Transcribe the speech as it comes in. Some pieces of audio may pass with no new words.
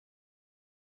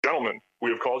gentlemen, we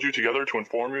have called you together to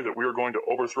inform you that we are going to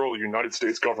overthrow the United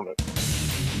States government.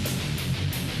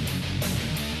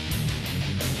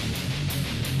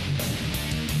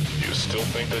 Do you still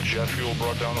think that jet fuel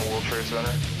brought down the World Trade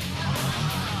Center?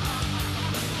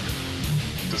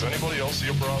 Does anybody else see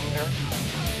a problem here?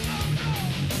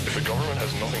 If the government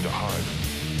has nothing to hide,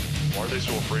 why are they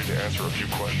so afraid to answer a few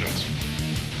questions?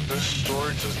 This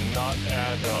story does not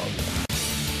add up.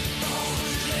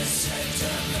 Listen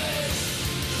to me,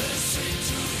 listen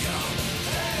to your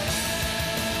head.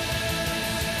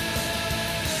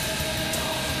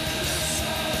 Don't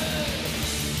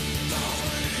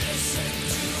listen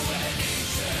to anything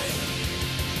they say.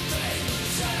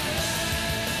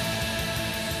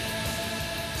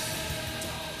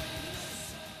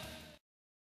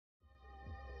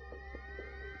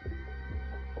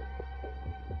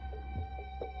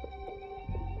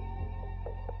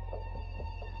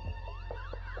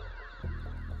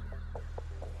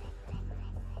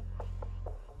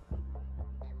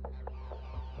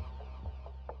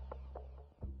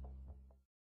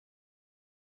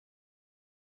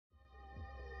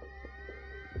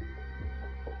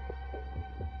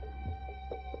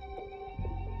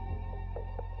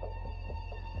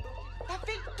 Hvad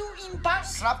vil du i en bank?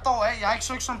 Slap dog af, jeg har ikke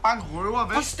søgt som bankrøver,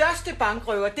 vel? De største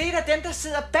bankrøver, det er da dem, der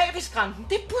sidder bag ved skranken.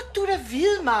 Det burde du da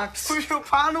vide, Max. Du er jo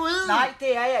paranoid. Nej,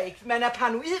 det er jeg ikke. Man er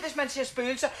paranoid, hvis man ser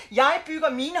spøgelser. Jeg bygger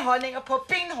mine holdninger på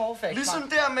benhårde facts. Ligesom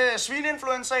der med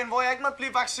svineinfluenzaen, hvor jeg ikke måtte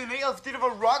blive vaccineret, fordi det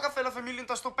var Rockefeller-familien,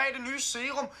 der stod bag det nye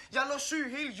serum. Jeg lå syg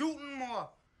hele julen, mor.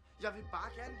 Jeg vil bare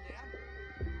gerne lære.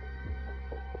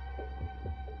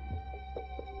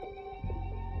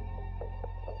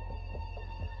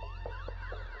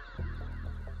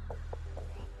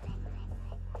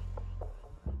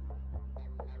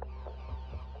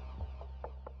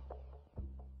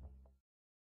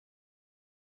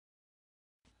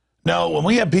 No, when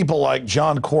we have people like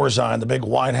John Corzine, the big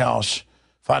White House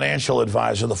financial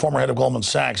advisor, the former head of Goldman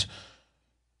Sachs,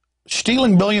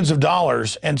 stealing billions of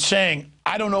dollars and saying,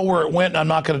 I don't know where it went and I'm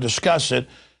not going to discuss it,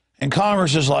 and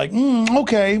Congress is like,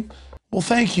 okay, well,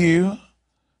 thank you.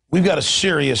 We've got a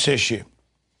serious issue.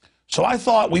 So I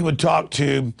thought we would talk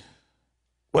to,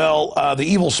 well, the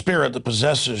evil spirit that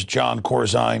possesses John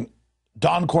Corzine,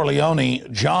 Don Corleone,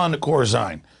 John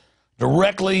Corzine,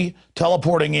 directly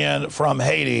teleporting in from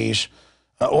Hades,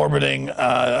 orbiting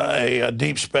a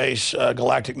deep space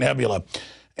galactic nebula.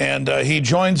 And he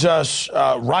joins us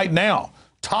right now,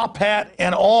 top hat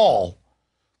and all,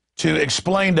 to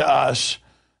explain to us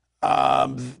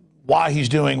why he's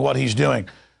doing what he's doing.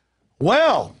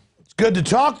 Well, it's good to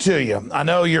talk to you. I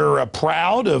know you're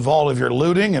proud of all of your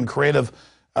looting and creative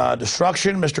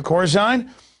destruction, Mr. Corzine.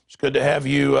 It's good to have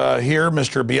you here,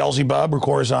 Mr. Beelzebub or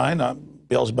Corzine.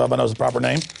 Beelzebub, I know is the proper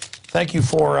name. Thank you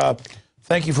for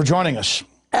joining us.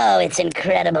 Oh, it's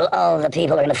incredible. All the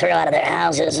people are going to throw out of their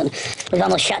houses, and we've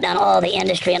almost shut down all the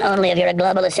industry, and only if you're a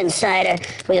globalist insider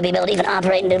will you be able to even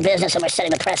operate and do business, and we're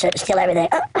setting the precedent to steal everything.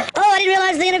 Oh, I didn't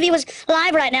realize the interview was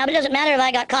live right now, but it doesn't matter if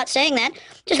I got caught saying that.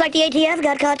 Just like the ATF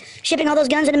got caught shipping all those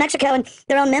guns into Mexico and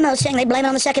their own memos saying they blame it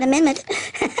on the Second Amendment.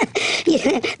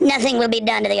 Nothing will be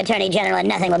done to the Attorney General, and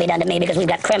nothing will be done to me because we've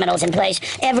got criminals in place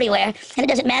everywhere, and it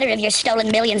doesn't matter if you're stolen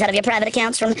millions out of your private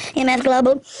accounts from MF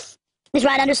Global. It's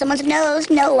right under someone's nose.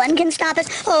 No one can stop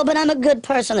us. Oh, but I'm a good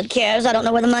person that cares. I don't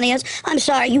know where the money is. I'm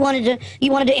sorry. You wanted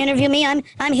to interview me.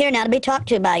 I'm here now to be talked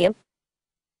to by you.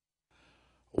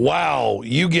 Wow,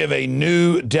 you give a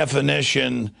new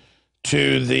definition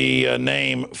to the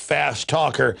name fast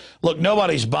talker. Look,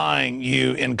 nobody's buying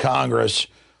you in Congress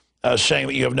saying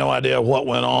that you have no idea what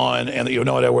went on and that you have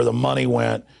no idea where the money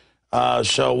went.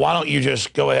 So why don't you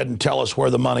just go ahead and tell us where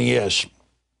the money is?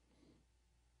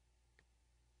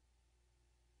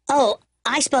 Oh,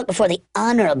 I spoke before the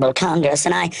Honorable Congress,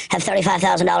 and I have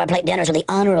 $35,000 plate dinners with the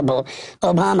Honorable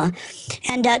Obama.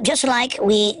 And just like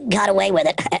we got away with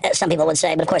it, some people would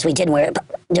say, but of course we didn't. We're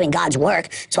doing God's work,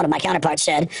 as one of my counterparts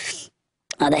said,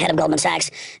 the head of Goldman Sachs.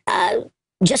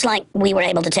 Just like we were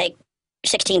able to take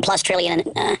 16 plus trillion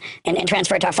and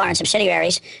transfer it to our foreign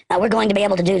subsidiaries, we're going to be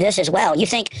able to do this as well. You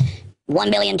think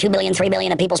 1 billion, 2 billion, 3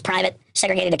 billion of people's private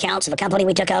segregated accounts of a company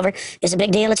we took over is a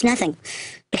big deal? It's nothing.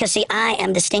 Because, see, I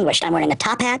am distinguished. I'm wearing a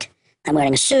top hat, I'm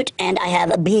wearing a suit, and I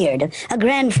have a beard, a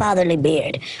grandfatherly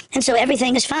beard. And so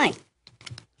everything is fine.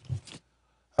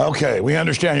 Okay, we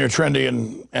understand you're trendy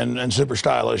and super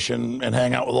stylish and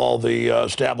hang out with all the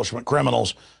establishment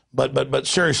criminals. But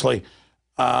seriously,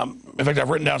 in fact, I've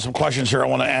written down some questions here I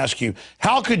want to ask you.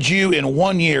 How could you, in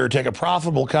 1 year, take a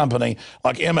profitable company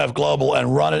like MF Global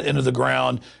and run it into the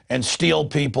ground and steal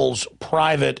people's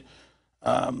private,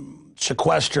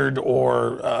 sequestered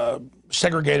or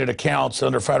segregated accounts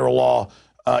under federal law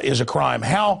is a crime.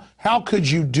 How could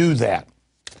you do that?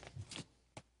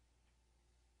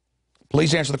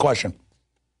 Please answer the question.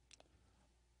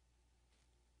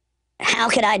 How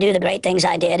could I do the great things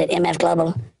I did at MF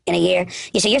Global in a year?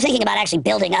 You see, you're thinking about actually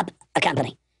building up a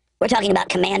company. We're talking about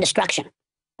command destruction,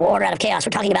 order out of chaos.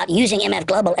 We're talking about using MF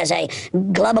Global as a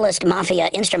globalist mafia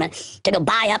instrument to go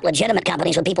buy up legitimate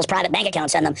companies with people's private bank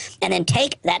accounts in them, and then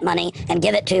take that money and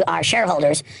give it to our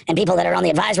shareholders and people that are on the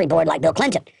advisory board like Bill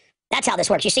Clinton. That's how this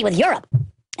works. You see, with Europe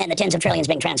and the tens of trillions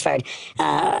being transferred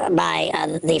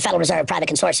by the Federal Reserve private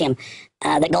consortium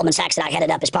that Goldman Sachs that I headed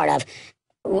up as part of,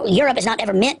 Europe is not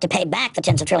ever meant to pay back the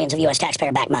tens of trillions of U.S.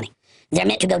 taxpayer-backed money. They're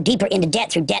meant to go deeper into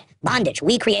debt through debt bondage.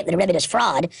 We create the derivatives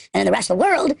fraud, and then the rest of the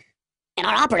world and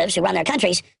our operatives who run their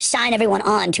countries sign everyone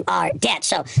on to our debt.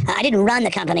 So I didn't run the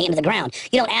company into the ground.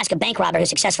 You don't ask a bank robber who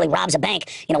successfully robs a bank,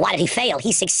 why did he fail?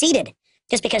 He succeeded.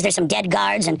 Just because there's some dead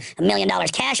guards and $1 million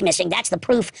cash missing, that's the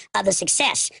proof of the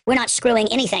success. We're not screwing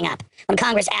anything up. When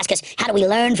Congress asks us, how do we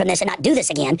learn from this and not do this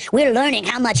again, we're learning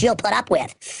how much you'll put up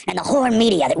with. And the whore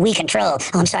media that we control,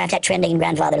 I'm sorry, I've got trending and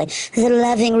grandfatherly, the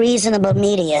loving, reasonable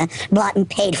media bought and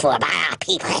paid for by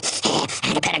people.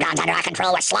 The Pentagon's under our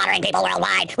control. We're slaughtering people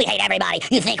worldwide. We hate everybody.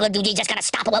 You think we're just going to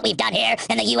stop at what we've done here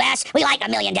in the U.S.? We like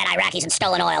 1 million dead Iraqis and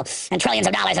stolen oil and trillions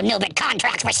of dollars of no-bid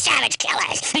contracts. We're savage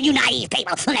killers. And you naive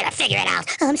people will never figure it out.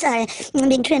 Oh, I'm sorry. I'm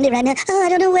being trendy right now. Oh, I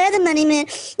don't know where the money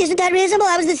went. Isn't that reasonable?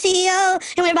 I was the CEO.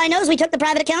 And everybody knows we took the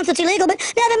private accounts. It's illegal, but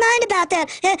never mind about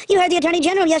that. You heard the Attorney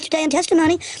General yesterday in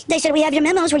testimony. They said, we have your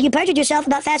memos where you perjured yourself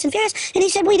about Fast and Furious. And he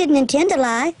said, we didn't intend to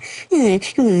lie.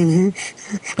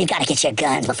 We've got to get your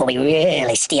guns before we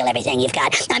really steal everything you've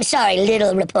got. I'm sorry,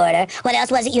 little reporter. What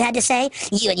else was it you had to say?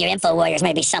 You and your info warriors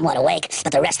may be somewhat awake,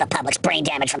 but the rest of the public's brain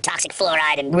damage from toxic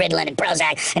fluoride and Ritalin and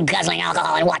Prozac and guzzling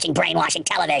alcohol and watching brainwashing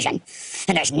television.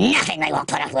 And there's nothing they won't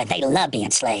put up with. They love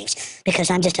being slaves.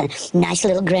 Because I'm just a nice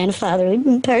little grandfather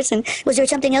person. Was there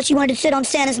something else you wanted to sit on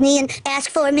Santa's knee and ask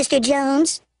for, Mr.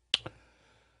 Jones?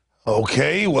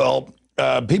 Okay, well,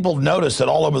 people notice that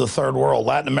all over the third world,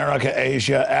 Latin America,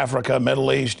 Asia, Africa,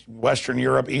 Middle East, Western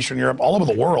Europe, Eastern Europe, all over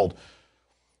the world,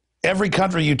 every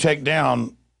country you take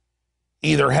down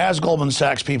either has Goldman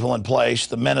Sachs people in place,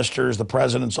 the ministers, the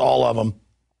presidents, all of them,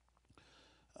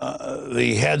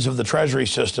 the heads of the treasury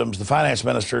systems, the finance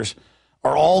ministers,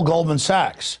 are all Goldman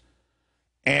Sachs.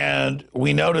 And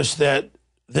we notice that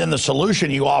then the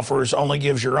solution you offer only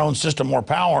gives your own system more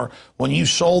power when you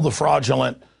sold the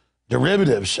fraudulent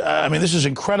derivatives. I mean, this is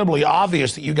incredibly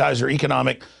obvious that you guys are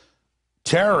economic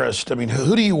terrorists. I mean,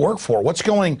 who do you work for? What's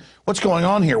going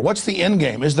on here? What's the end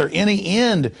game? Is there any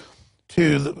end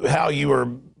to how you are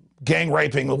gang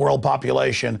raping the world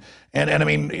population? And I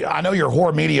mean, I know your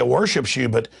whore media worships you,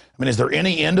 but I mean, is there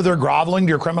any end to their groveling to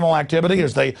your criminal activity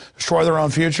as they destroy their own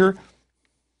future?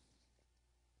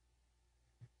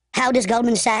 How does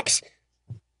Goldman Sachs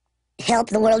help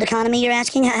the world economy, you're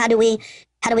asking? How do we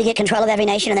get control of every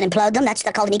nation and then implode them? That's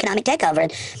called an economic takeover.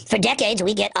 For decades,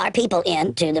 we get our people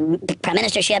into the prime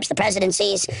ministerships, the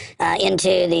presidencies,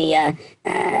 into the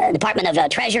Department of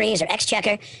Treasuries or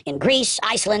Exchequer in Greece,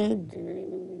 Iceland,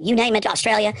 you name it,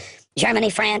 Australia, Germany,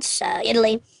 France,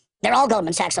 Italy. They're all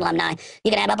Goldman Sachs alumni.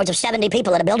 You can have upwards of 70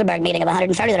 people at a Bilderberg meeting of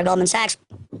 130 that are Goldman Sachs.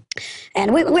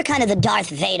 And we're kind of the Darth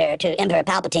Vader to Emperor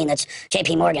Palpatine that's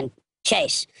J.P. Morgan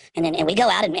Chase. And we go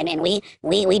out and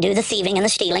we do the thieving and the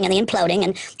stealing and the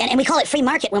imploding. And we call it free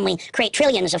market when we create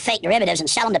trillions of fake derivatives and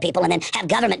sell them to people and then have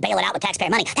government bail it out with taxpayer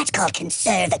money. That's called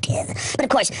conservative. But of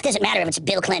course, it doesn't matter if it's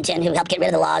Bill Clinton who helped get rid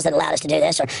of the laws that allowed us to do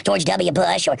this, or George W.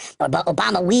 Bush, or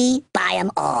Obama. We buy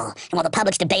them all. And while the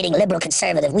public's debating liberal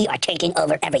conservative, we are taking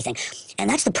over everything. And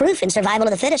that's the proof in survival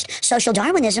of the fittest, social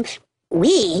Darwinism.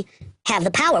 We have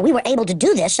the power. We were able to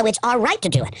do this, so it's our right to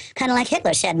do it. Kind of like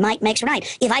Hitler said, might makes right.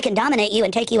 If I can dominate you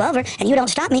and take you over, and you don't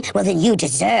stop me, well, then you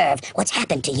deserve what's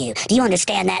happened to you. Do you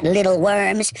understand that, little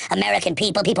worms? American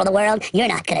people, people of the world, you're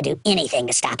not going to do anything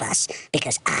to stop us,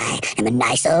 because I am a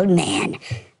nice old man.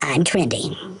 I'm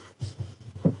trendy.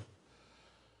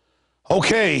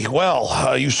 Okay,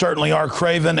 well, you certainly are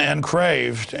craven and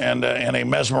craved, and a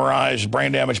mesmerized,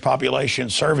 brain-damaged population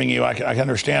serving you. I can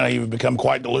understand how you've become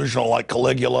quite delusional, like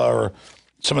Caligula or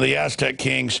some of the Aztec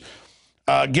kings.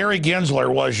 Gary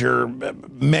Gensler was your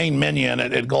main minion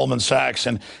at Goldman Sachs,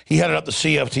 and he headed up the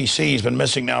CFTC. He's been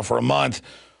missing now for a month,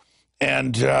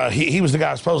 and he was the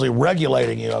guy supposedly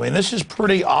regulating you. I mean, this is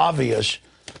pretty obvious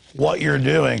what you're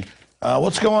doing.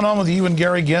 What's going on with you and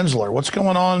Gary Gensler? What's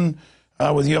going on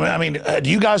with you? I mean,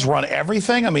 do you guys run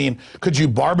everything? I mean, could you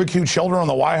barbecue children on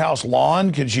the White House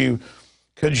lawn? Could you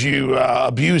Could you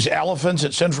abuse elephants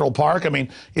at Central Park? I mean,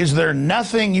 is there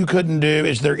nothing you couldn't do?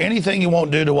 Is there anything you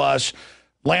won't do to us?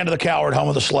 Land of the coward, home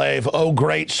of the slave, oh,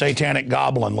 great satanic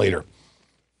goblin leader.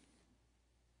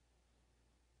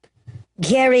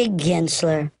 Gary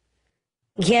Gensler.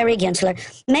 Gary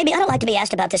Gensler. Maybe, I don't like to be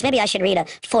asked about this. Maybe I should read a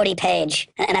 40-page,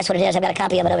 and that's what it is. I've got a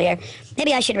copy of it over here.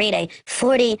 Maybe I should read a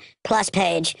 40-plus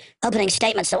page opening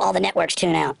statement so all the networks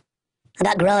tune out.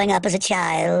 About growing up as a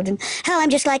child and how I'm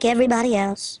just like everybody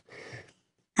else.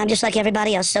 I'm just like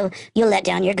everybody else, so you'll let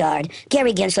down your guard.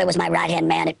 Gary Gensler was my right-hand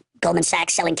man at Goldman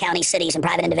Sachs, selling county, cities, and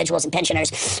private individuals and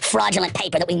pensioners fraudulent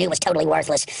paper that we knew was totally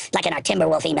worthless, like in our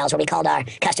Timberwolf emails where we called our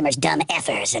customers dumb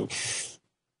effers and,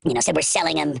 you know, said we're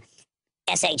selling them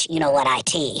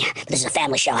you-know-what-IT. But this is a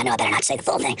family show. I know I better not say the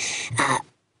full thing.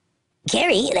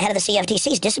 Gary, the head of the CFTC,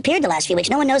 has disappeared the last few weeks.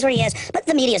 No one knows where he is, but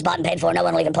the media's bought and paid for. No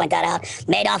one will even point that out.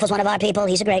 Madoff was one of our people.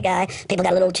 He's a great guy. People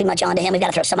got a little too much onto him. We've got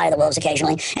to throw somebody to the wolves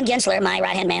occasionally. And Gensler, my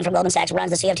right-hand man from Goldman Sachs, runs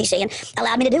the CFTC and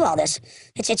allowed me to do all this.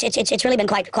 It's really been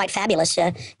quite fabulous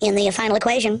in the final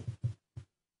equation.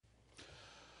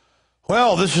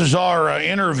 Well, this is our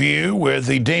interview with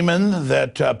the demon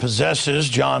that possesses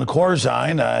John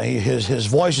Corzine. His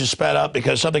voice is sped up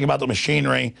because something about the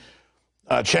machinery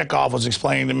Chekhov was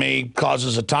explaining to me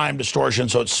causes a time distortion,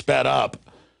 so it's sped up.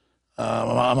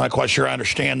 I'm not quite sure I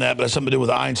understand that, but it has something to do with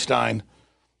Einstein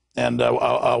and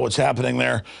what's happening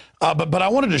there. But I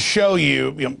wanted to show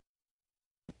you,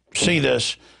 see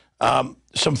this,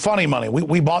 some funny money.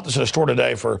 We bought this at a store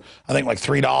today for, I think, like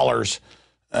 $3.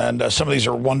 And some of these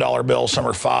are $1 bills, some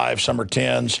are 5, some are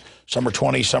 10s, some are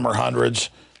 20, some are hundreds,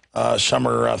 some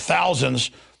are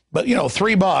thousands. But, you know,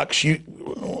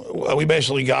 $3, we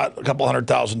basically got a couple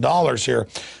 $100,000 here.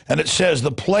 And it says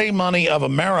the play money of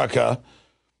America,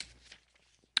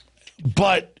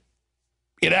 but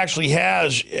it actually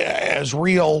has as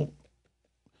real,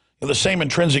 the same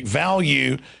intrinsic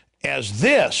value as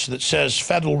this that says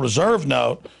Federal Reserve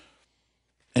Note.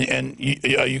 And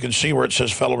you can see where it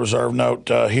says Federal Reserve Note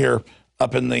here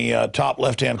up in the top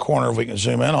left-hand corner, if we can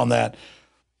zoom in on that.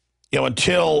 You know,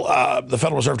 until the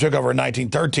Federal Reserve took over in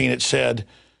 1913,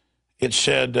 it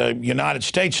said United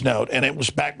States Note, and it was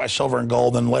backed by silver and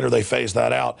gold, and later they phased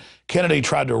that out. Kennedy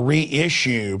tried to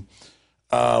reissue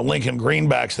Lincoln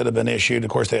greenbacks that had been issued.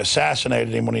 Of course, they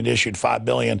assassinated him when he'd issued $5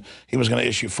 billion. He was going to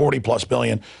issue $40+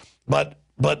 billion. But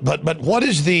what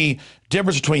is the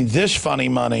difference between this funny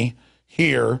money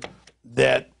here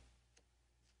that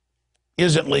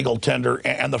isn't legal tender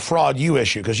and the fraud you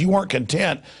issue? Because you weren't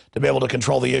content to be able to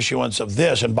control the issuance of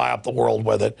this and buy up the world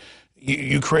with it.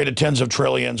 You created tens of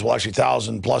trillions, well, actually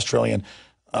 1,000+ trillion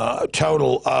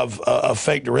total of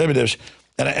fake derivatives.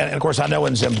 And of course, I know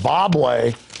in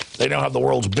Zimbabwe, they now have the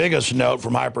world's biggest note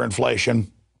from hyperinflation,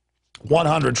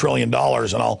 $100 trillion. And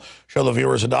I'll show the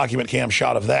viewers a document cam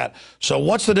shot of that. So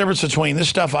what's the difference between this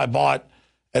stuff I bought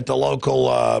at the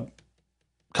local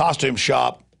costume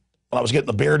shop when I was getting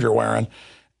the beard you're wearing,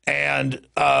 and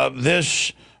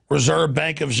this Reserve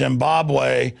Bank of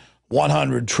Zimbabwe,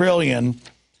 100 trillion,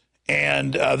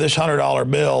 and this $100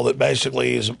 bill that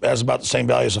basically has about the same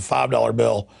value as a $5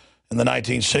 bill in the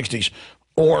 1960s,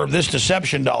 or this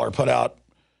deception dollar put out,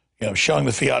 you know, showing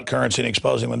the fiat currency and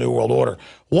exposing the New World Order.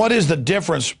 What is the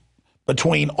difference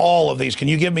between all of these? Can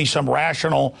you give me some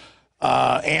rational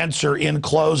answer in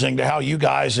closing to how you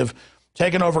guys have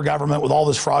taken over government with all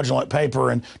this fraudulent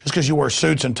paper, and just because you wear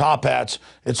suits and top hats,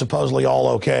 it's supposedly all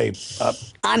okay?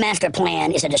 Our master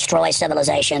plan is to destroy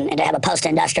civilization and to have a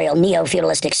post-industrial,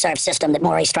 neo-feudalistic serf system that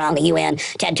Maurice Strong, the UN,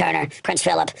 Ted Turner, Prince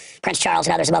Philip, Prince Charles,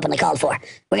 and others have openly called for.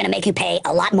 We're going to make you pay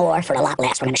a lot more for a lot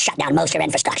less. We're going to shut down most of your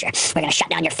infrastructure. We're going to shut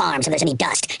down your farms if there's any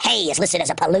dust. Hay is listed as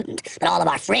a pollutant, but all of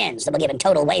our friends that were given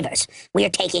total waivers.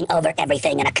 We're taking over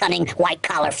everything in a cunning,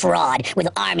 white-collar fraud with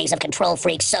armies of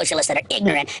control-freak socialists that are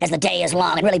ignorant as the day is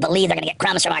long and really believe they're going to get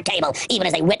crumbs from our table, even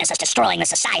as they witness us destroying the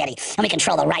society. And we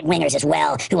control the right-wingers as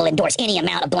well, who will endorse any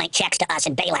amount of blank checks to us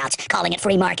and bailouts, calling it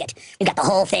free market. We've got the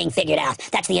whole thing figured out.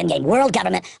 That's the end game. World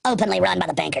government, openly run by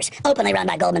the bankers, openly run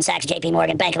by Goldman Sachs, JP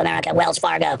Morgan, Bank of America, Wells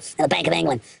Fargo, and the Bank of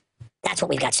England. That's what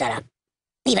we've got set up.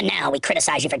 Even now, we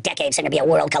criticize you for decades saying there'd be a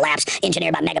world collapse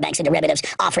engineered by megabanks and derivatives,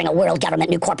 offering a world government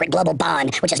new corporate global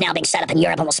bond, which is now being set up in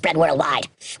Europe and will spread worldwide.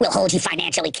 We'll hold you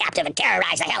financially captive and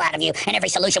terrorize the hell out of you, and every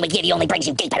solution we give you only brings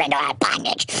you deeper into our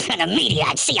bondage. And the media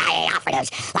and CIA operatives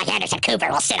like Anderson Cooper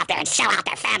will sit up there and sell out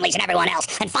their families and everyone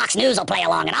else, and Fox News will play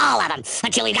along, and all of them,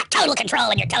 until we've got total control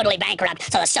and you're totally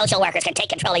bankrupt, so the social workers can take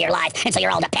control of your life, and so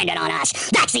you're all dependent on us.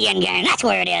 That's the end game. That's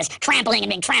where it is. Trampling and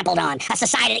being trampled on. A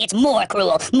society that gets more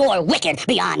cruel, more wicked,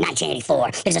 beyond beyond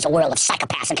 1984. This is a world of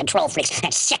psychopaths and control freaks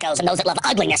and sickos and those that love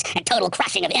ugliness and total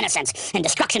crushing of innocence and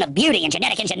destruction of beauty and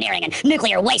genetic engineering and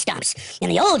nuclear waste dumps. In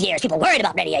the old years, people worried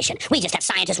about radiation. We just have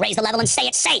scientists raise the level and say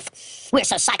it's safe. We're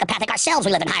so psychopathic ourselves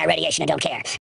we live in higher radiation and don't care.